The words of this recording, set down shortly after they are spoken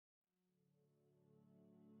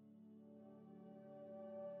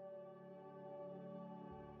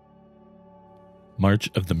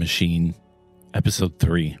March of the Machine, Episode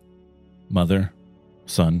 3, Mother,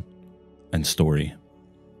 Son, and Story.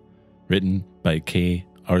 Written by K.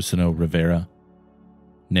 Arsenault Rivera.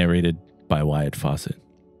 Narrated by Wyatt Fossett.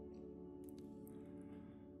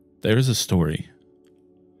 There is a story.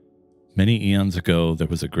 Many eons ago, there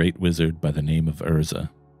was a great wizard by the name of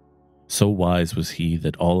Urza. So wise was he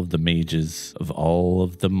that all of the mages of all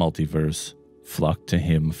of the multiverse flocked to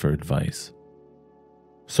him for advice.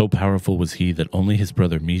 So powerful was he that only his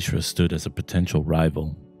brother Mishra stood as a potential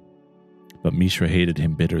rival. But Mishra hated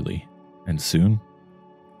him bitterly, and soon,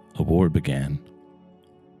 a war began.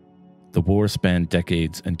 The war spanned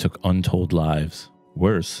decades and took untold lives.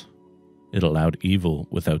 Worse, it allowed evil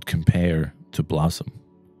without compare to blossom.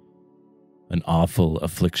 An awful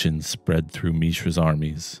affliction spread through Mishra's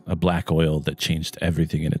armies, a black oil that changed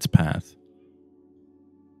everything in its path.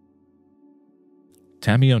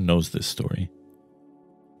 Tamio knows this story.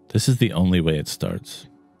 This is the only way it starts.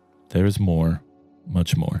 There is more,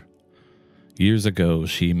 much more. Years ago,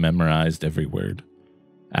 she memorized every word.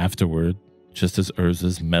 Afterward, just as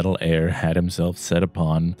Urza's metal heir had himself set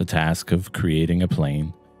upon the task of creating a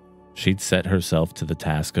plane, she'd set herself to the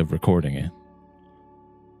task of recording it.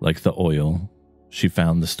 Like the oil, she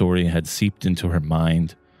found the story had seeped into her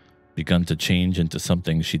mind, begun to change into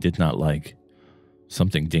something she did not like,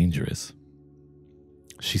 something dangerous.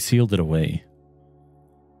 She sealed it away.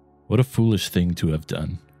 What a foolish thing to have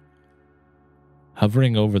done.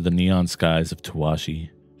 Hovering over the neon skies of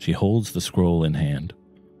Tawashi, she holds the scroll in hand.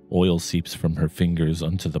 Oil seeps from her fingers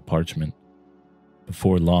onto the parchment.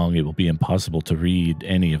 Before long, it will be impossible to read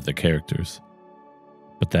any of the characters.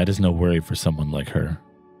 But that is no worry for someone like her,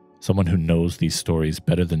 someone who knows these stories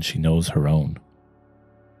better than she knows her own.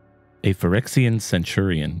 A Phyrexian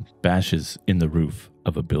centurion bashes in the roof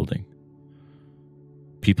of a building.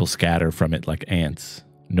 People scatter from it like ants.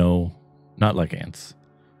 No, not like ants.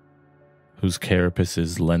 Whose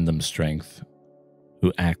carapaces lend them strength,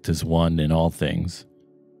 who act as one in all things.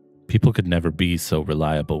 People could never be so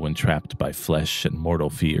reliable when trapped by flesh and mortal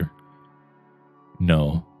fear.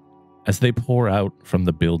 No, as they pour out from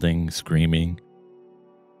the building screaming,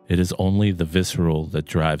 it is only the visceral that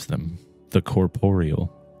drives them, the corporeal,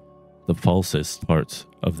 the falsest parts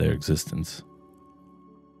of their existence.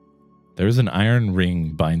 There is an iron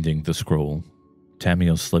ring binding the scroll.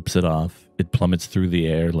 Tamio slips it off. It plummets through the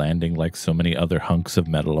air, landing like so many other hunks of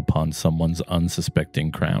metal upon someone's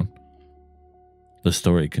unsuspecting crown. The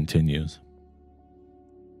story continues.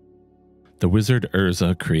 The wizard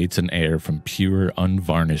Urza creates an heir from pure,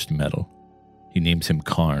 unvarnished metal. He names him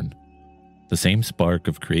Karn. The same spark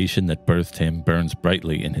of creation that birthed him burns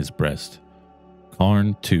brightly in his breast.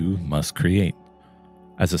 Karn, too, must create.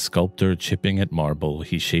 As a sculptor chipping at marble,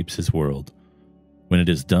 he shapes his world. When it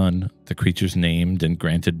is done, the creatures named and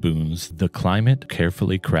granted boons, the climate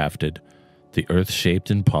carefully crafted, the earth shaped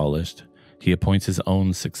and polished, he appoints his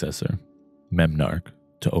own successor, Memnarch,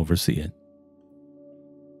 to oversee it.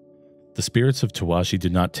 The spirits of Tawashi do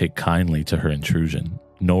not take kindly to her intrusion,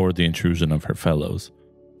 nor the intrusion of her fellows.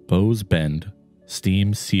 Bows bend,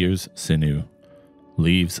 steam sears sinew,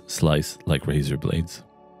 leaves slice like razor blades.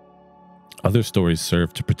 Other stories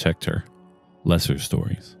serve to protect her, lesser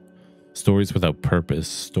stories. Stories without purpose,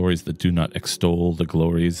 stories that do not extol the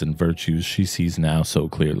glories and virtues she sees now so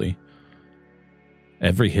clearly.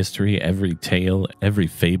 Every history, every tale, every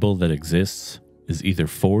fable that exists is either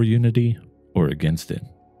for unity or against it.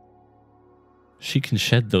 She can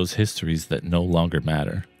shed those histories that no longer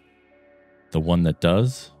matter. The one that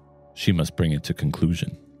does, she must bring it to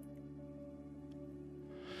conclusion.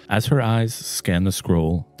 As her eyes scan the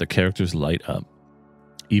scroll, the characters light up,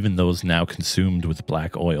 even those now consumed with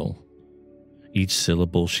black oil. Each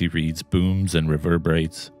syllable she reads booms and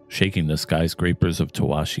reverberates, shaking the skyscrapers of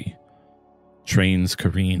Tawashi. Trains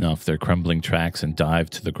careen off their crumbling tracks and dive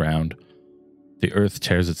to the ground. The earth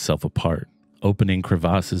tears itself apart, opening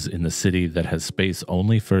crevasses in the city that has space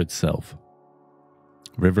only for itself.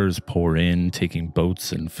 Rivers pour in, taking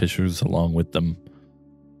boats and fishers along with them.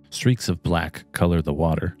 Streaks of black color the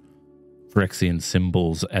water. Phyrexian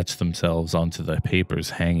symbols etch themselves onto the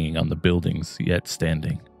papers hanging on the buildings, yet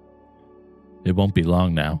standing. It won't be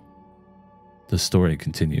long now. The story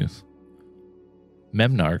continues.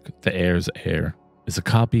 Memnarch, the heir's heir, is a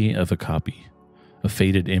copy of a copy, a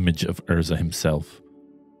faded image of Urza himself.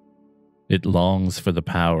 It longs for the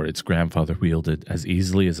power its grandfather wielded as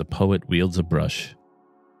easily as a poet wields a brush.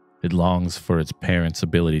 It longs for its parents'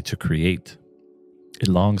 ability to create. It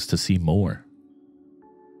longs to see more.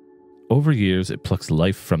 Over years, it plucks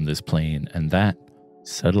life from this plane, and that,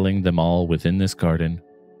 settling them all within this garden,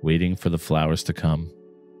 waiting for the flowers to come.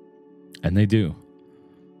 And they do.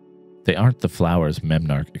 They aren't the flowers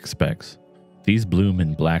Memnarch expects. These bloom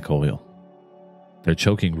in black oil. Their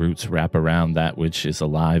choking roots wrap around that which is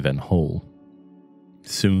alive and whole.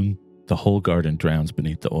 Soon, the whole garden drowns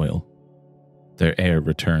beneath the oil. Their heir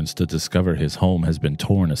returns to discover his home has been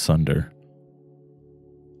torn asunder.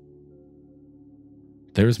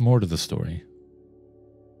 There is more to the story.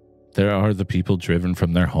 There are the people driven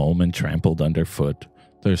from their home and trampled underfoot,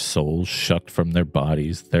 their souls shucked from their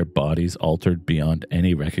bodies altered beyond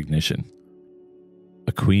any recognition.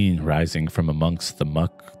 A queen rising from amongst the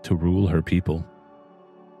muck to rule her people.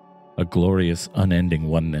 A glorious, unending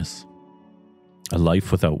oneness. A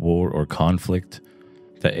life without war or conflict.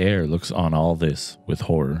 The heir looks on all this with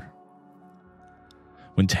horror.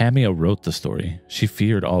 When Tamio wrote the story, she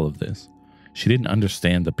feared all of this. She didn't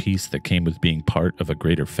understand the peace that came with being part of a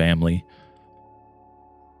greater family.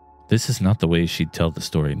 This is not the way she'd tell the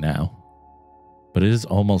story now, but it is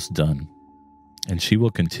almost done, and she will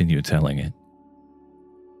continue telling it.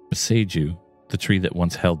 Beseiju, the tree that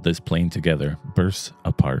once held this plane together, bursts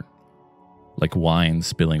apart. Like wine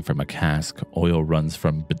spilling from a cask, oil runs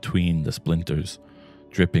from between the splinters,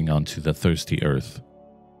 dripping onto the thirsty earth.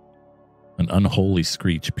 An unholy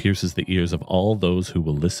screech pierces the ears of all those who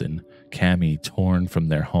will listen. Cami, torn from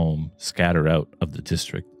their home, scatter out of the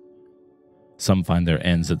district. Some find their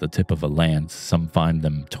ends at the tip of a lance, some find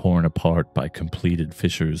them torn apart by completed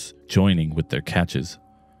fissures joining with their catches.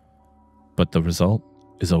 But the result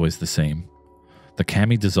is always the same. The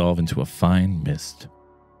Cami dissolve into a fine mist.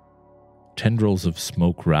 Tendrils of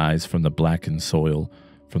smoke rise from the blackened soil,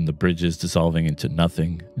 from the bridges dissolving into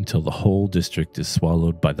nothing until the whole district is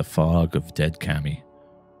swallowed by the fog of dead Cami.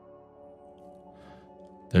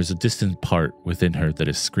 There's a distant part within her that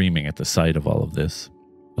is screaming at the sight of all of this,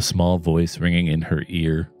 a small voice ringing in her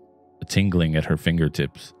ear, a tingling at her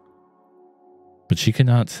fingertips. But she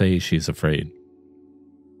cannot say she is afraid.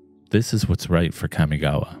 This is what's right for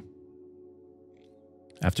Kamigawa.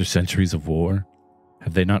 After centuries of war,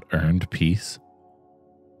 have they not earned peace?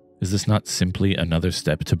 Is this not simply another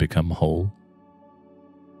step to become whole?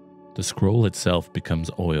 The scroll itself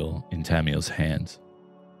becomes oil in Tamio's hands,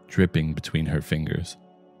 dripping between her fingers.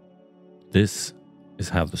 This is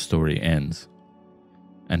how the story ends,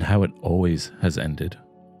 and how it always has ended,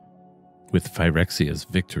 with Phyrexia's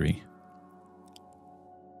victory.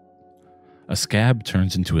 A scab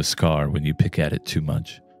turns into a scar when you pick at it too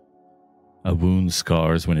much. A wound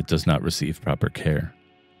scars when it does not receive proper care.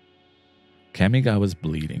 Kamigawa's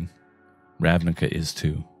bleeding. Ravnica is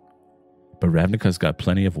too. But Ravnica's got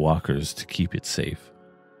plenty of walkers to keep it safe.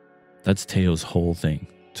 That's Teo's whole thing,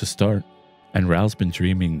 to start, and Rao's been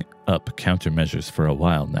dreaming up countermeasures for a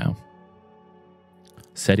while now.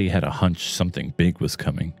 Seti had a hunch something big was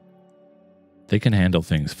coming. They can handle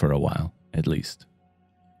things for a while, at least.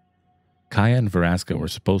 Kaya and Veraska were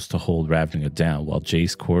supposed to hold Ravnica down while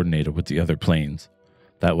Jace coordinated with the other planes.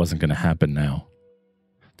 That wasn't going to happen now.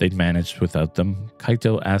 They'd managed without them.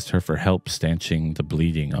 Kaito asked her for help stanching the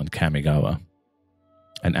bleeding on Kamigawa.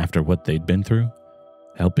 And after what they'd been through,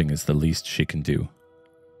 helping is the least she can do.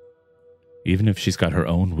 Even if she's got her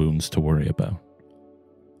own wounds to worry about.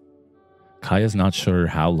 Kaya's not sure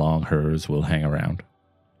how long hers will hang around.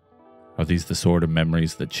 Are these the sort of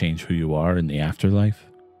memories that change who you are in the afterlife?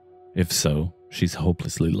 If so, she's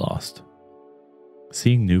hopelessly lost.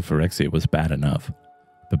 Seeing New Phyrexia was bad enough,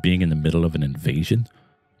 but being in the middle of an invasion,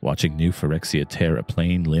 watching New Phyrexia tear a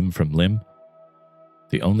plane limb from limb,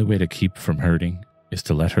 the only way to keep from hurting is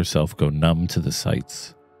to let herself go numb to the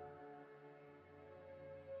sights.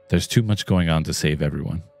 There's too much going on to save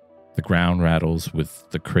everyone. The ground rattles with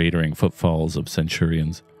the cratering footfalls of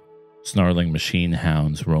centurions. Snarling machine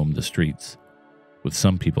hounds roam the streets, with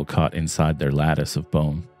some people caught inside their lattice of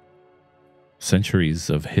bone. Centuries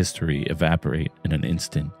of history evaporate in an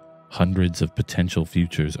instant. Hundreds of potential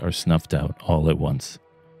futures are snuffed out all at once.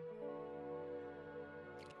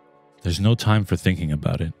 There's no time for thinking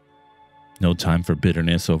about it. No time for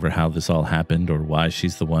bitterness over how this all happened or why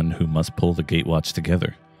she's the one who must pull the gatewatch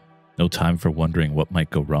together. No time for wondering what might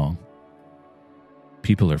go wrong.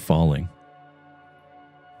 People are falling.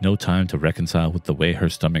 No time to reconcile with the way her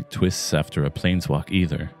stomach twists after a planeswalk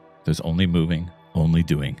either. There's only moving, only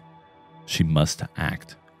doing. She must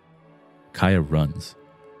act. Kaya runs.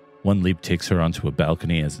 One leap takes her onto a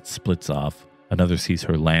balcony as it splits off. Another sees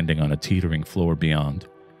her landing on a teetering floor beyond.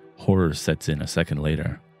 Horror sets in a second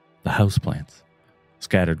later. The houseplants.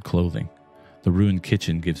 Scattered clothing. The ruined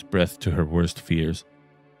kitchen gives breath to her worst fears.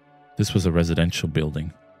 This was a residential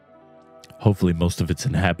building. Hopefully most of its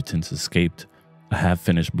inhabitants escaped. A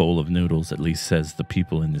half-finished bowl of noodles at least says the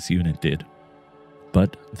people in this unit did.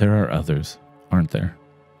 But there are others, aren't there?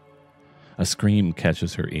 A scream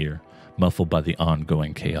catches her ear. muffled by the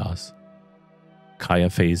ongoing chaos.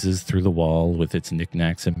 Kaya phases through the wall with its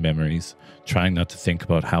knickknacks and memories, trying not to think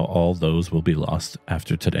about how all those will be lost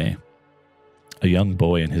after today. A young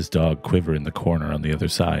boy and his dog quiver in the corner on the other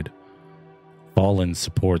side. Fallen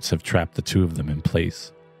supports have trapped the two of them in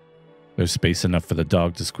place. There's space enough for the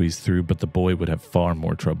dog to squeeze through, but the boy would have far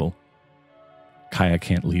more trouble. Kaya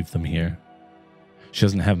can't leave them here. She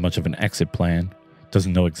doesn't have much of an exit plan,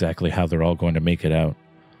 doesn't know exactly how they're all going to make it out,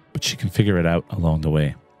 but she can figure it out along the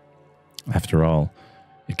way. After all,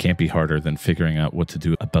 it can't be harder than figuring out what to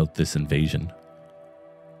do about this invasion.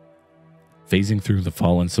 Phasing through the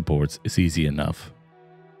fallen supports is easy enough.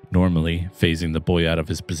 Normally, phasing the boy out of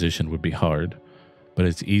his position would be hard, but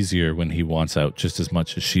it's easier when he wants out just as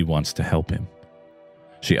much as she wants to help him.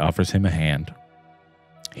 She offers him a hand.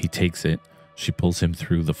 He takes it. She pulls him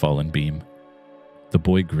through the fallen beam. The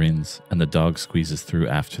boy grins, and the dog squeezes through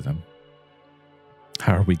after them.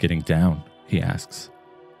 "How are we getting down?" he asks.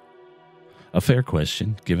 A fair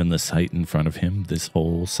question, given the sight in front of him. This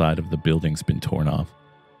whole side of the building's been torn off.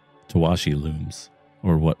 Tawashi looms,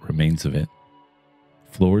 or what remains of it.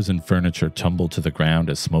 Floors and furniture tumble to the ground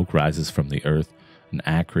as smoke rises from the earth, an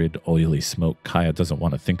acrid, oily smoke Kaya doesn't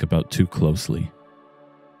want to think about too closely.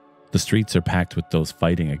 The streets are packed with those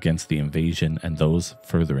fighting against the invasion and those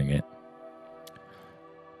furthering it.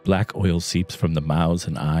 Black oil seeps from the mouths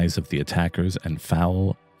and eyes of the attackers, and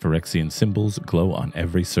foul Phyrexian symbols glow on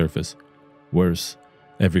every surface. Worse,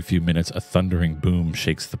 every few minutes a thundering boom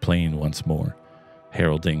shakes the plain once more,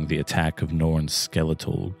 heralding the attack of Norn's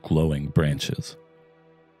skeletal, glowing branches.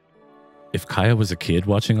 If Kaya was a kid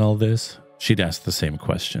watching all this, she'd ask the same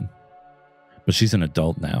question. But she's an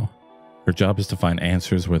adult now. Her job is to find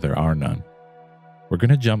answers where there are none. "We're going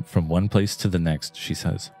to jump from one place to the next," she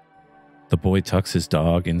says. The boy tucks his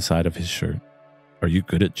dog inside of his shirt. "Are you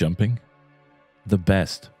good at jumping?" "The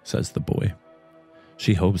best," says the boy.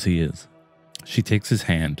 She hopes he is. She takes his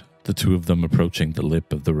hand, the two of them approaching the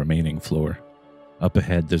lip of the remaining floor. Up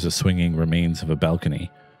ahead, there's a swinging remains of a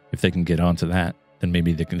balcony. If they can get onto that, then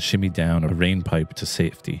maybe they can shimmy down a rain pipe to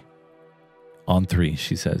safety. "On three,"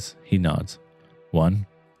 she says. He nods. 1,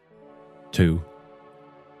 2,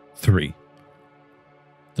 3.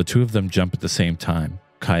 The two of them jump at the same time,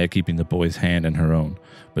 Kaya keeping the boy's hand in her own,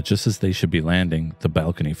 but just as they should be landing, the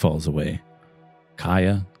balcony falls away.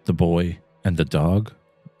 Kaya, the boy, and the dog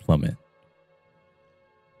plummet.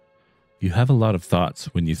 You have a lot of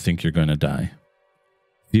thoughts when you think you're going to die.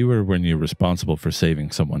 Fewer when you're responsible for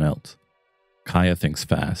saving someone else. Kaya thinks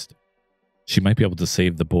fast. She might be able to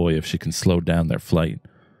save the boy if she can slow down their flight.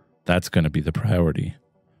 That's going to be the priority.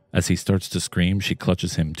 As he starts to scream, she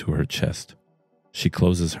clutches him to her chest. She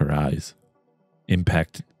closes her eyes.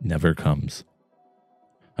 Impact never comes.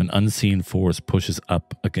 An unseen force pushes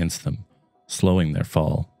up against them, slowing their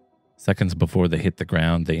fall. Seconds before they hit the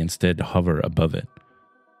ground, they instead hover above it.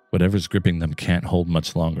 Whatever's gripping them can't hold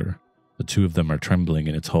much longer. The two of them are trembling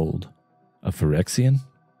in its hold. A Phyrexian?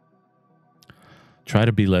 Try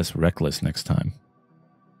to be less reckless next time.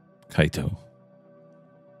 Kaito.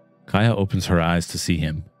 Kaya opens her eyes to see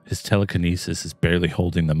him. His telekinesis is barely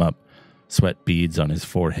holding them up. Sweat beads on his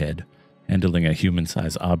forehead. Handling a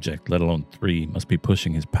human-sized object, let alone 3, must be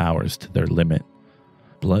pushing his powers to their limit.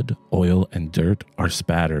 Blood, oil, and dirt are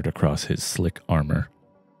spattered across his slick armor.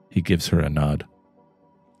 He gives her a nod.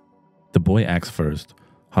 The boy acts first,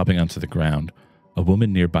 hopping onto the ground. A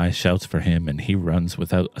woman nearby shouts for him, and he runs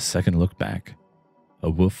without a second look back. A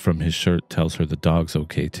woof from his shirt tells her the dog's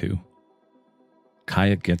okay too.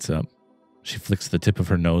 Kaya gets up. She flicks the tip of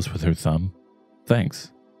her nose with her thumb.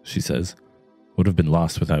 "Thanks," she says. "Would have been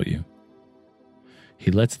lost without you." He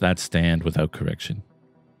lets that stand without correction,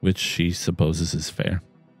 which she supposes is fair.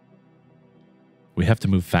 "We have to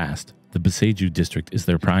move fast. The Beseiju district is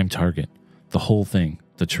their prime target. The whole thing,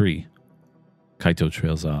 the tree." Kaito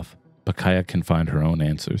trails off, but Kaya can find her own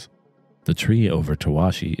answers. The tree over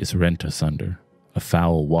Tawashi is rent asunder. A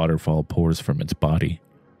foul waterfall pours from its body.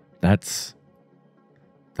 That's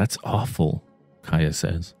awful," Kaya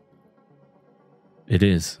says. "It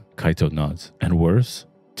is," Kaito nods. "And worse,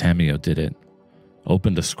 Tamio did it.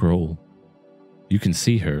 Opened a scroll. You can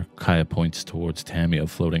see her," Kaya points towards Tamio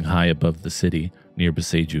floating high above the city near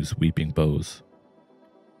Beseiju's weeping bows.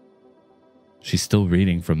 "She's still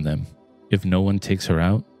reading from them. If no one takes her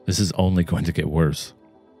out, this is only going to get worse."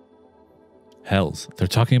 Hells, they're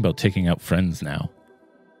talking about taking out friends now.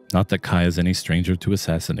 Not that Kaya's any stranger to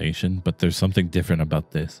assassination, but there's something different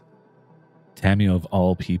about this. Tamio of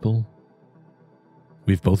all people?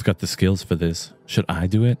 "We've both got the skills for this. Should I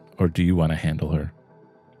do it, or do you want to handle her?"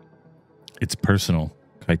 "It's personal,"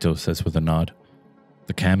 Kaito says with a nod.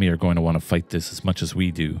 "The Kami are going to want to fight this as much as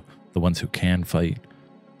we do, the ones who can fight.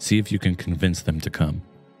 See if you can convince them to come.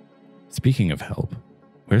 Speaking of help,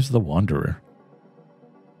 where's the Wanderer?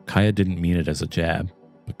 Kaya didn't mean it as a jab,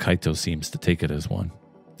 but Kaito seems to take it as one.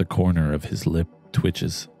 The corner of his lip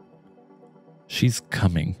twitches. She's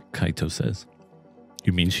coming, Kaito says.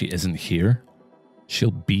 You mean she isn't here?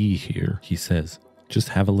 She'll be here, he says. Just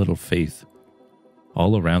have a little faith.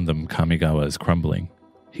 All around them, Kamigawa is crumbling.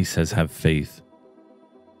 He says have faith.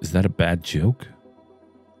 Is that a bad joke?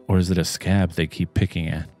 Or is it a scab they keep picking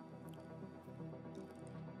at?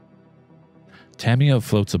 Tamio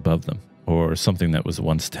floats above them, or something that was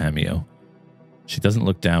once Tamio. She doesn't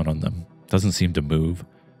look down on them, doesn't seem to move,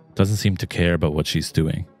 doesn't seem to care about what she's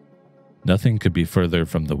doing. Nothing could be further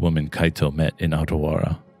from the woman Kaito met in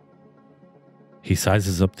Otawara. He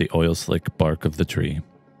sizes up the oil-slick bark of the tree.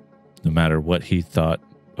 No matter what he thought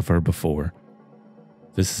of her before,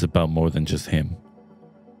 this is about more than just him.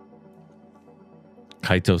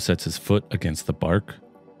 Kaito sets his foot against the bark.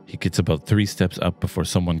 He gets about 3 steps up before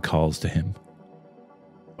someone calls to him.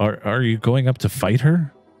 Are you going up to fight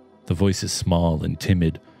her? The voice is small and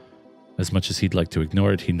timid. As much as he'd like to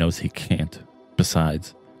ignore it, he knows he can't.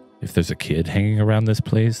 Besides, if there's a kid hanging around this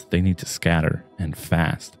place, they need to scatter, and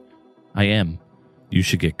fast. I am. You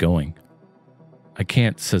should get going. I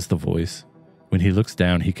can't, says the voice. When he looks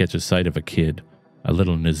down, he catches sight of a kid, a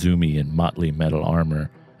little Nezumi in motley metal armor,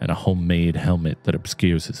 and a homemade helmet that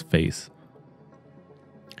obscures his face.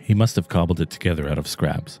 He must have cobbled it together out of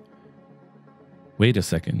scraps. Wait a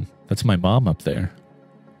second, that's my mom up there.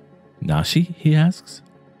 Nashi? He asks.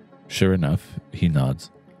 Sure enough, he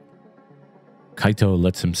nods. Kaito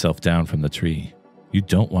lets himself down from the tree. You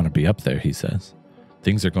don't want to be up there, he says.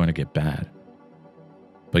 Things are going to get bad.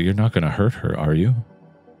 But you're not going to hurt her, are you?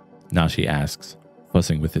 Nashi asks,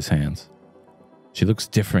 fussing with his hands. She looks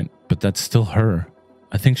different, but that's still her.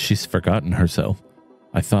 I think she's forgotten herself.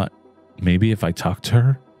 I thought, maybe if I talked to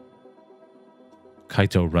her?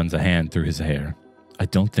 Kaito runs a hand through his hair. I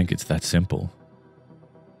don't think it's that simple.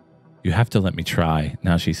 You have to let me try,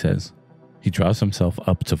 Nashi says. He draws himself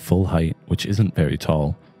up to full height, which isn't very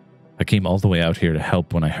tall. I came all the way out here to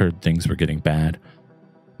help when I heard things were getting bad.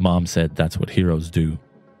 Mom said that's what heroes do.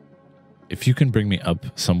 If you can bring me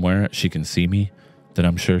up somewhere she can see me, then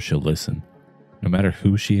I'm sure she'll listen. No matter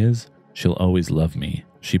who she is, she'll always love me,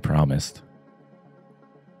 she promised.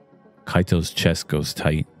 Kaito's chest goes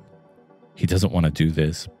tight. He doesn't want to do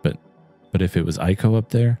this, but if it was Aiko up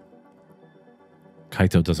there?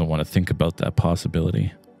 Kaito doesn't want to think about that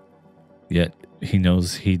possibility. Yet, he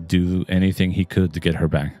knows he'd do anything he could to get her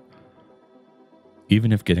back.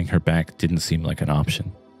 Even if getting her back didn't seem like an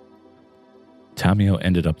option. Tamio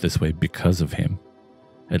ended up this way because of him.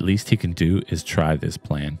 At least he can do is try this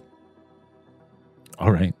plan.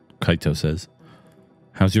 All right, Kaito says.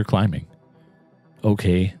 How's your climbing?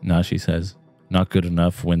 Okay, Nashi says. Not good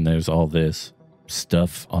enough when there's all this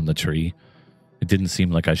stuff on the tree. It didn't seem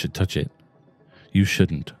like I should touch it. You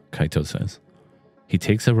shouldn't, Kaito says. He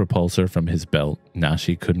takes a repulsor from his belt.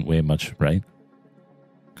 Nashi couldn't weigh much, right?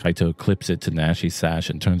 Kaito clips it to Nashi's sash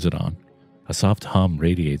and turns it on. A soft hum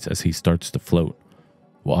radiates as he starts to float.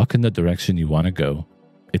 Walk in the direction you want to go.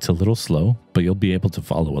 It's a little slow, but you'll be able to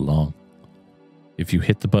follow along. If you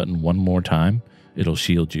hit the button one more time, it'll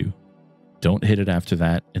shield you. Don't hit it after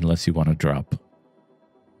that unless you want to drop.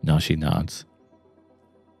 Nashi nods.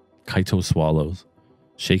 Kaito swallows,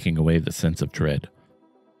 shaking away the sense of dread.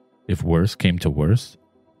 If worse came to worse,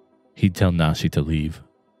 he'd tell Nashi to leave.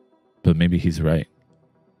 But maybe he's right.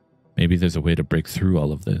 Maybe there's a way to break through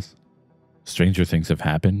all of this. Stranger things have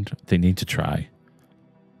happened. They need to try.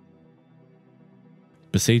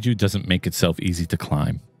 Boseiju doesn't make itself easy to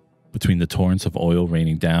climb. Between the torrents of oil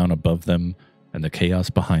raining down above them and the chaos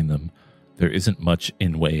behind them, there isn't much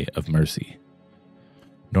in way of mercy.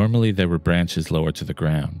 Normally there were branches lower to the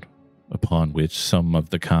ground, upon which some of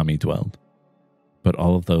the kami dwelled. But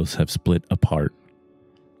all of those have split apart.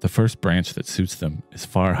 The first branch that suits them is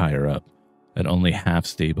far higher up, and only half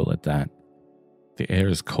stable at that. The air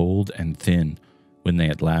is cold and thin when they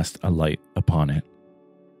at last alight upon it.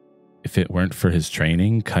 If it weren't for his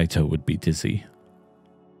training, Kaito would be dizzy.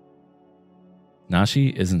 Nashi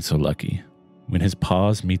isn't so lucky. When his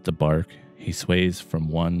paws meet the bark, he sways from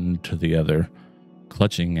one to the other,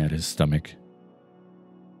 clutching at his stomach.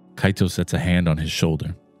 Kaito sets a hand on his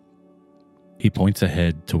shoulder. He points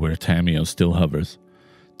ahead to where Tamio still hovers.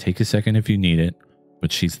 Take a second if you need it,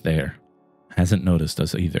 but she's there. Hasn't noticed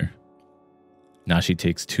us either. Nashi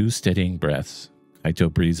takes 2 steadying breaths.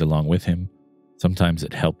 Kaito breathes along with him. Sometimes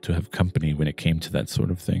it helped to have company when it came to that sort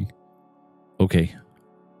of thing. Okay,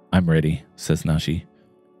 I'm ready, says Nashi.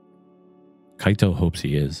 Kaito hopes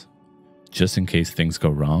he is. Just in case things go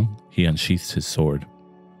wrong, he unsheaths his sword.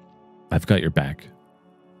 I've got your back.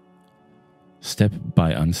 Step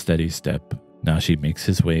by unsteady step, Nashi makes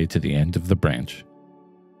his way to the end of the branch.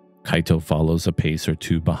 Kaito follows a pace or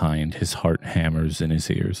two behind, his heart hammers in his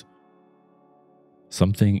ears.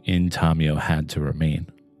 Something in Tamio had to remain.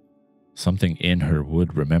 Something in her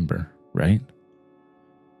would remember, right?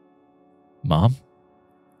 Mom?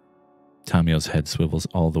 Tamio's head swivels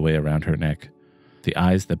all the way around her neck. The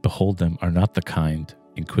eyes that behold them are not the kind,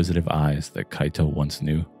 inquisitive eyes that Kaito once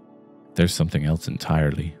knew. There's something else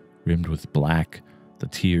entirely, rimmed with black, the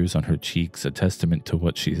tears on her cheeks a testament to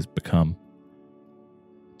what she has become.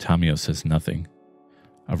 Tamio says nothing.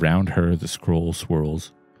 Around her the scroll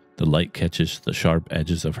swirls. The light catches the sharp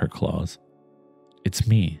edges of her claws. It's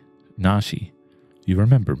me, Nashi. You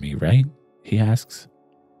remember me, right? He asks.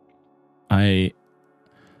 I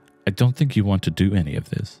don't think you want to do any of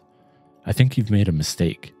this. I think you've made a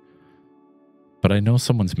mistake. But I know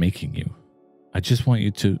someone's making you. I just want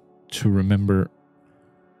you to remember,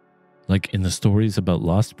 like in the stories about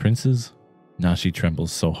lost princes. Nashi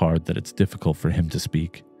trembles so hard that it's difficult for him to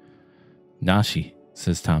speak. Nashi,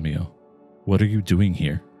 says Tamio, what are you doing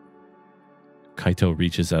here? Kaito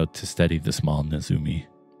reaches out to steady the small Nezumi.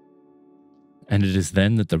 And it is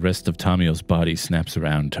then that the rest of Tamio's body snaps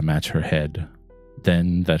around to match her head.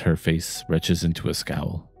 Then that her face retches into a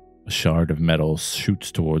scowl. A shard of metal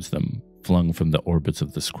shoots towards them, flung from the orbits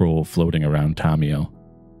of the scroll floating around Tamio.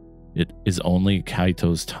 It is only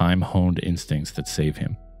Kaito's time-honed instincts that save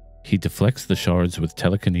him. He deflects the shards with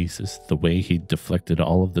telekinesis the way he deflected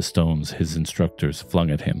all of the stones his instructors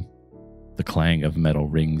flung at him. The clang of metal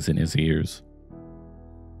rings in his ears.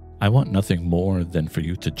 I want nothing more than for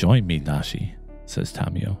you to join me, Nashi, says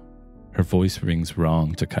Tamio. Her voice rings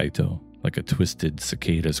wrong to Kaito, like a twisted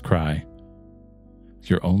cicada's cry.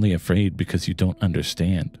 You're only afraid because you don't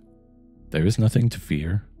understand. There is nothing to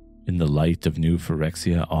fear. In the light of New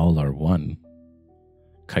Phyrexia, all are one.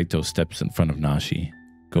 Kaito steps in front of Nashi.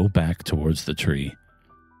 Go back towards the tree.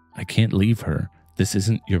 I can't leave her. This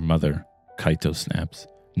isn't your mother, Kaito snaps.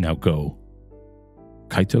 Now go.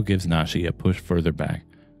 Kaito gives Nashi a push further back.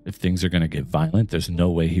 If things are going to get violent, there's no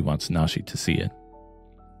way he wants Nashi to see it.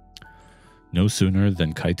 No sooner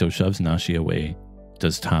than Kaito shoves Nashi away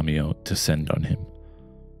does Tamio descend on him.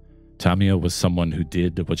 Tamio was someone who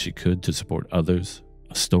did what she could to support others,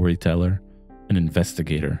 a storyteller, an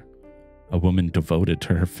investigator, a woman devoted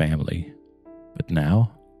to her family. But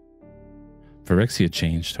now, Phyrexia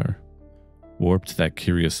changed her, warped that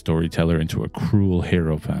curious storyteller into a cruel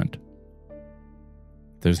hierophant.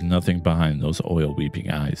 There's nothing behind those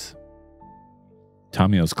oil-weeping eyes.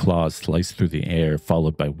 Tamio's claws slice through the air,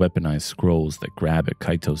 followed by weaponized scrolls that grab at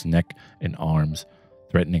Kaito's neck and arms,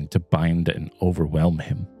 threatening to bind and overwhelm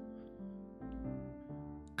him.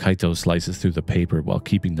 Kaito slices through the paper while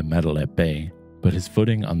keeping the metal at bay, but his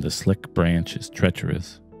footing on the slick branch is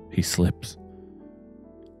treacherous. He slips.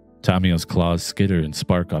 Tamio's claws skitter and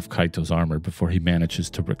spark off Kaito's armor before he manages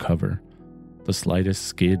to recover. The slightest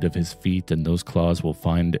skid of his feet and those claws will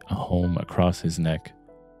find a home across his neck.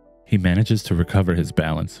 He manages to recover his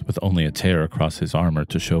balance, with only a tear across his armor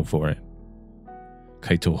to show for it.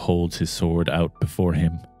 Kaito holds his sword out before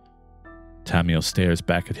him. Tamio stares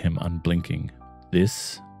back at him unblinking.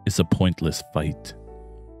 This is a pointless fight.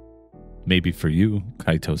 Maybe for you,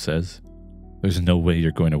 Kaito says. There's no way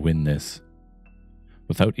you're going to win this.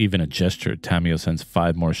 Without even a gesture, Tamio sends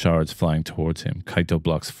 5 more shards flying towards him. Kaito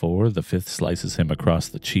blocks 4, the 5th slices him across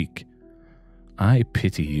the cheek. I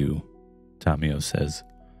pity you, Tamio says.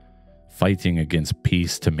 Fighting against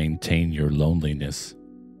peace to maintain your loneliness.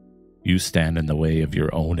 You stand in the way of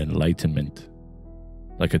your own enlightenment.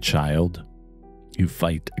 Like a child, you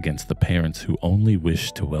fight against the parents who only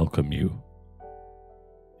wish to welcome you.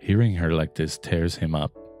 Hearing her like this tears him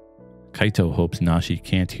up. Kaito hopes Nashi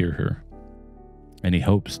can't hear her. And he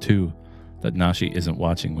hopes, too, that Nashi isn't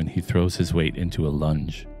watching when he throws his weight into a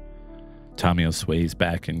lunge. Tamio sways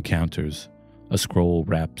back and counters. A scroll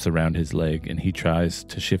wraps around his leg and he tries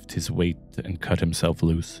to shift his weight and cut himself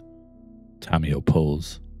loose. Tamio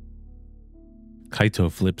pulls.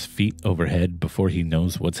 Kaito flips feet overhead before he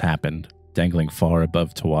knows what's happened. Dangling far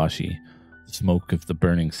above Tawashi, the smoke of the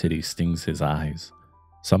burning city stings his eyes.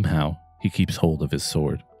 Somehow, he keeps hold of his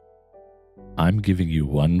sword. I'm giving you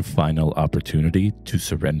one final opportunity to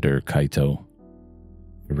surrender, Kaito.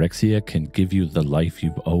 Phyrexia can give you the life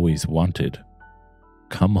you've always wanted.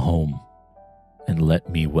 Come home, and let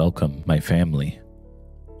me welcome my family.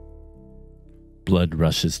 Blood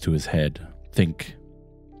rushes to his head. Think.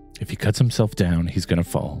 If he cuts himself down, he's going to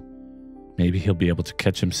fall. Maybe he'll be able to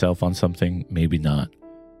catch himself on something, maybe not.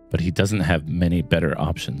 But he doesn't have many better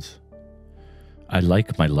options. I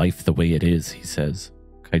like my life the way it is, he says.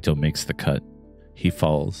 Kaito makes the cut. He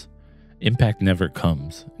falls. Impact never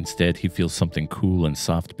comes. Instead, he feels something cool and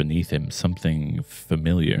soft beneath him, something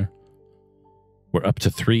familiar. We're up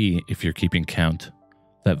to 3 if you're keeping count.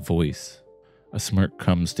 That voice. A smirk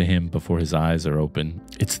comes to him before his eyes are open.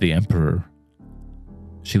 It's the Emperor.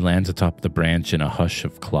 She lands atop the branch in a hush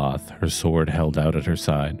of cloth, her sword held out at her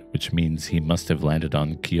side, which means he must have landed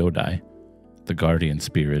on Kyodai, the guardian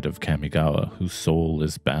spirit of Kamigawa, whose soul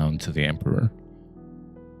is bound to the Emperor.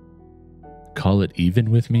 Call it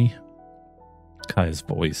even with me? Kai's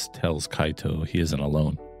voice tells Kaito he isn't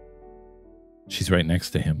alone. She's right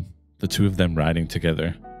next to him, the two of them riding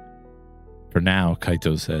together. For now,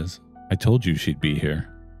 Kaito says, I told you she'd be here.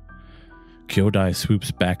 Kyodai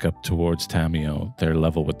swoops back up towards Tamio, their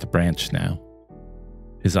level with the branch now.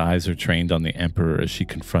 His eyes are trained on the Emperor as she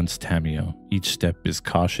confronts Tamio. Each step is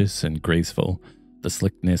cautious and graceful. The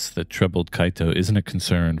slickness that troubled Kaito isn't a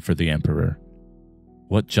concern for the Emperor.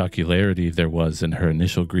 What jocularity there was in her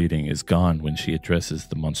initial greeting is gone when she addresses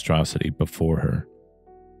the monstrosity before her.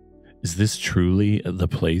 Is this truly the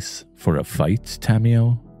place for a fight,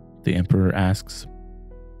 Tamio? The Emperor asks.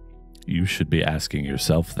 You should be asking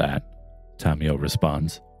yourself that, Tamio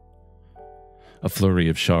responds. A flurry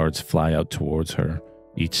of shards fly out towards her,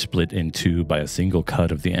 each split in 2 by a single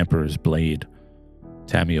cut of the Emperor's blade.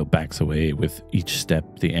 Tamio backs away with each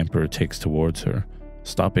step the Emperor takes towards her,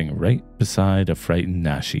 stopping right beside a frightened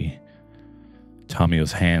Nashi.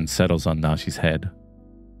 Tamio's hand settles on Nashi's head.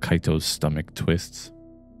 Kaito's stomach twists.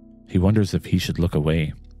 He wonders if he should look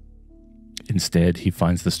away. Instead, he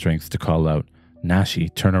finds the strength to call out, Nashi,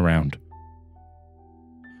 turn around.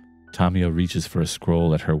 Tamio reaches for a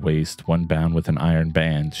scroll at her waist, one bound with an iron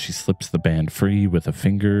band. She slips the band free with a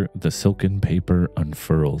finger. The silken paper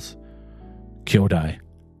unfurls. Kyodai,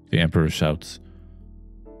 the Emperor shouts.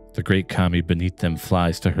 The great kami beneath them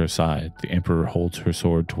flies to her side. The Emperor holds her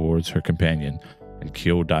sword towards her companion, and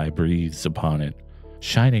Kyodai breathes upon it.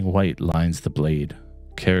 Shining white lines the blade.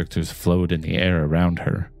 Characters float in the air around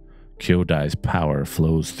her. Kyodai's power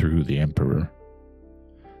flows through the Emperor.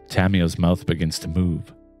 Tamio's mouth begins to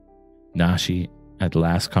move. Nashi, at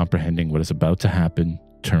last comprehending what is about to happen,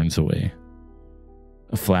 turns away.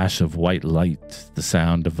 A flash of white light, the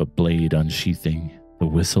sound of a blade unsheathing, the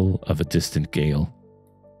whistle of a distant gale.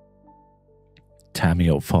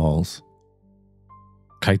 Tamio falls.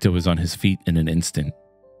 Kaito is on his feet in an instant.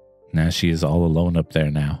 Nashi is all alone up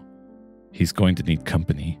there now. He's going to need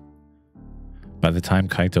company. By the time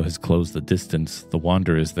Kaito has closed the distance, the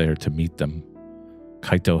Wanderer is there to meet them.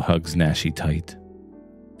 Kaito hugs Nashi tight.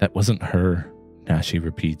 That wasn't her, Nashi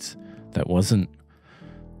repeats. That wasn't...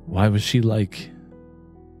 Why was she like...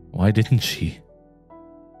 Why didn't she?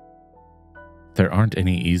 There aren't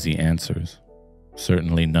any easy answers.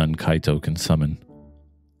 Certainly none Kaito can summon.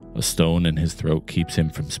 A stone in his throat keeps him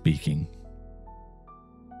from speaking.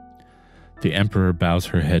 The Emperor bows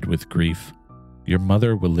her head with grief. Your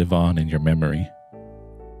mother will live on in your memory,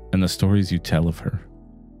 and the stories you tell of her.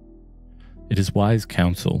 It is wise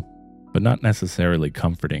counsel, but not necessarily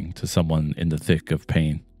comforting to someone in the thick of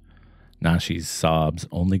pain. Nashi's sobs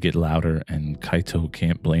only get louder, and Kaito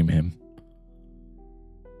can't blame him.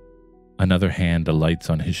 Another hand alights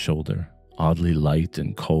on his shoulder, oddly light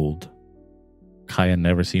and cold. Kaya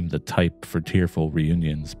never seemed the type for tearful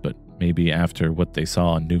reunions, but maybe after what they saw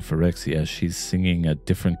on New Phyrexia, she's singing a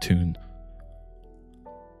different tune.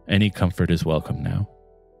 Any comfort is welcome now.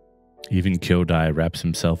 Even Kyodai wraps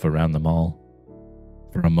himself around them all.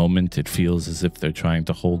 For a moment, it feels as if they're trying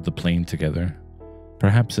to hold the plane together.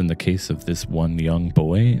 Perhaps in the case of this one young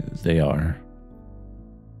boy, they are.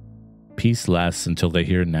 Peace lasts until they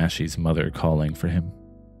hear Nashi's mother calling for him.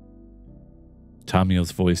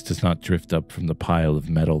 Tamio's voice does not drift up from the pile of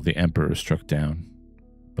metal the Emperor struck down,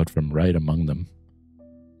 but from right among them.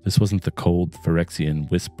 This wasn't the cold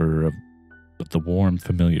Phyrexian whisper but the warm,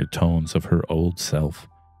 familiar tones of her old self.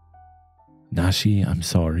 Nashi, I'm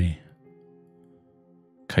sorry.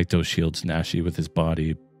 Kaito shields Nashi with his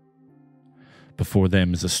body. Before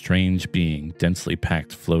them is a strange being. Densely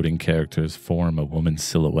packed floating characters form a woman's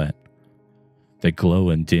silhouette. They glow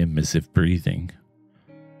and dim as if breathing.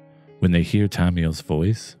 When they hear Tamio's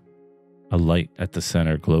voice, a light at the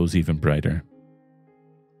center glows even brighter.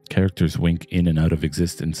 Characters wink in and out of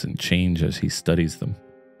existence and change as he studies them.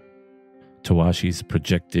 Tawashi's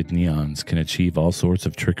projected neons can achieve all sorts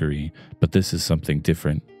of trickery, but this is something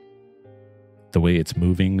different. The way it's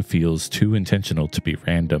moving feels too intentional to be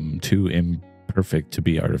random, too imperfect to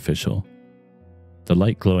be artificial. The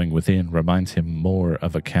light glowing within reminds him more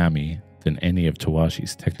of a kami than any of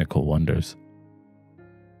Tawashi's technical wonders.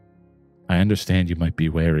 I understand you might be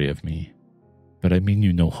wary of me. But I mean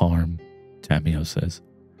you no harm, Tamio says.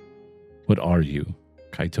 What are you?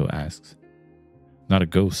 Kaito asks. Not a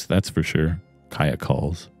ghost, that's for sure, Kaya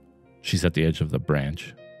calls. She's at the edge of the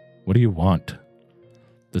branch. What do you want?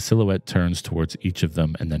 The silhouette turns towards each of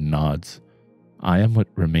them and then nods. I am what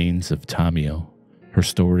remains of Tamio, her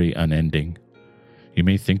story unending. You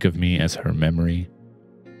may think of me as her memory.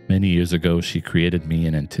 Many years ago, she created me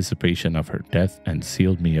in anticipation of her death and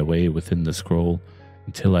sealed me away within the scroll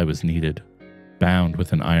until I was needed, bound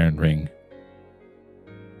with an iron ring.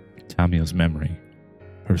 Tamio's memory,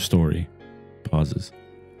 her story, pauses.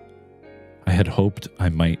 I had hoped I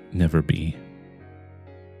might never be.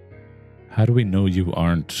 How do we know you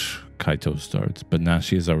aren't? Kaito starts, but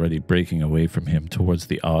Nashi is already breaking away from him towards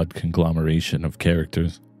the odd conglomeration of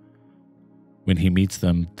characters. When he meets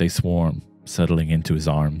them, they swarm, settling into his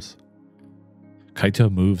arms.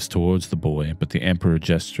 Kaito moves towards the boy, but the Emperor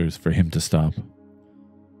gestures for him to stop.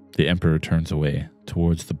 The Emperor turns away,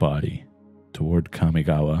 towards the body, toward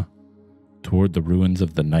Kamigawa, toward the ruins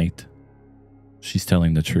of the night. She's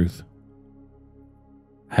telling the truth.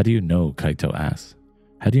 How do you know? Kaito asks.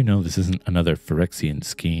 How do you know this isn't another Phyrexian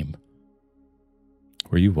scheme?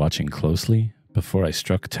 Were you watching closely? Before I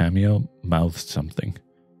struck, Tamio mouthed something.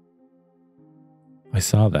 I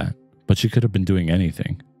saw that, but she could have been doing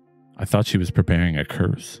anything. I thought she was preparing a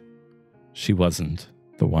curse. She wasn't,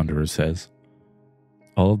 the Wanderer says.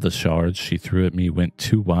 All of the shards she threw at me went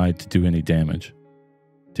too wide to do any damage.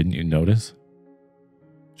 Didn't you notice?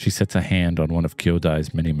 She sets a hand on one of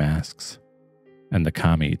Kyodai's many masks, and the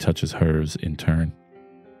Kami touches hers in turn.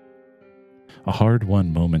 A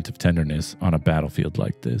hard-won moment of tenderness on a battlefield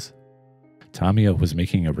like this. Tamio was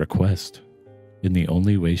making a request, in the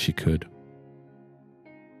only way she could.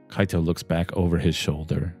 Kaito looks back over his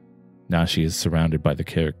shoulder. Now she is surrounded by the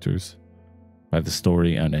characters, by the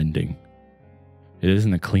story unending. It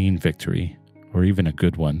isn't a clean victory, or even a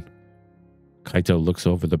good one. Kaito looks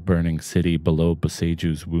over the burning city below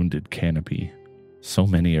Boseju's wounded canopy. So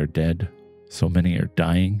many are dead, so many are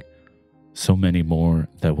dying, so many more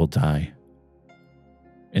that will die.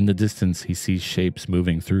 In the distance, he sees shapes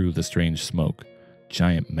moving through the strange smoke,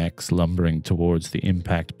 giant mechs lumbering towards the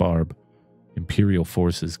impact barb, Imperial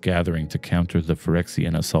forces gathering to counter the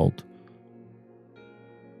Phyrexian assault.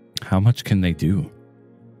 How much can they do?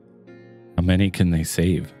 How many can they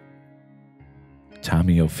save?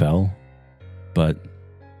 Tamio fell, but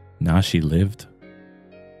Nashi lived.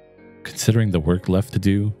 Considering the work left to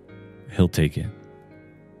do, he'll take it.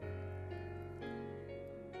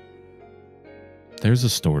 There's a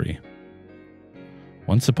story.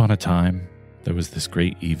 Once upon a time, there was this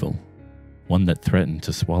great evil, one that threatened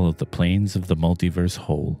to swallow the planes of the multiverse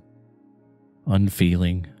whole.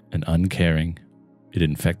 Unfeeling and uncaring, it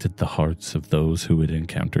infected the hearts of those who it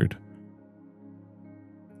encountered.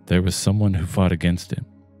 There was someone who fought against it.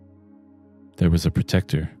 There was a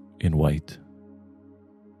protector in white.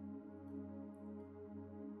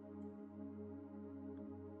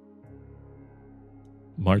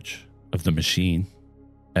 March of the Machine,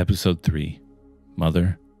 Episode 3,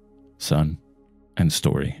 Mother, Son, and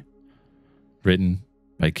Story. Written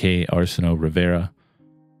by K. Arsenault Rivera.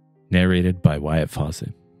 Narrated by Wyatt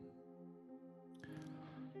Fossett.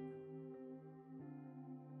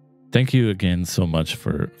 Thank you again so much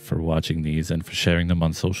for watching these and for sharing them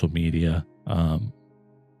on social media.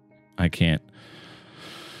 I can't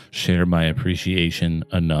share my appreciation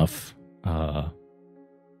enough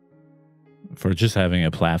for just having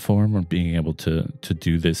a platform or being able to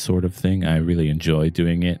do this sort of thing. I really enjoy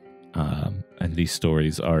doing it. And these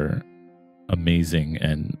stories are amazing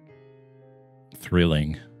and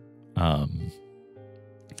thrilling. So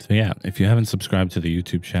yeah, if you haven't subscribed to the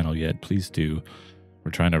YouTube channel yet, please do. We're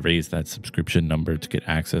trying to raise that subscription number to get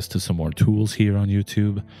access to some more tools here on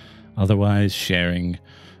YouTube. Otherwise, sharing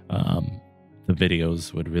the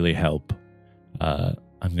videos would really help. I'm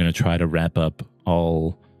going to try to wrap up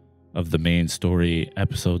all of the main story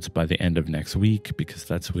episodes by the end of next week, because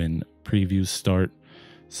that's when previews start.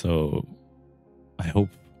 So I hope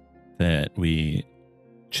that we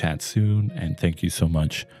chat soon, and thank you so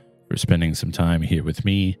much for spending some time here with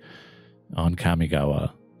me on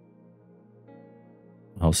Kamigawa.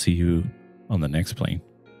 I'll see you on the next plane.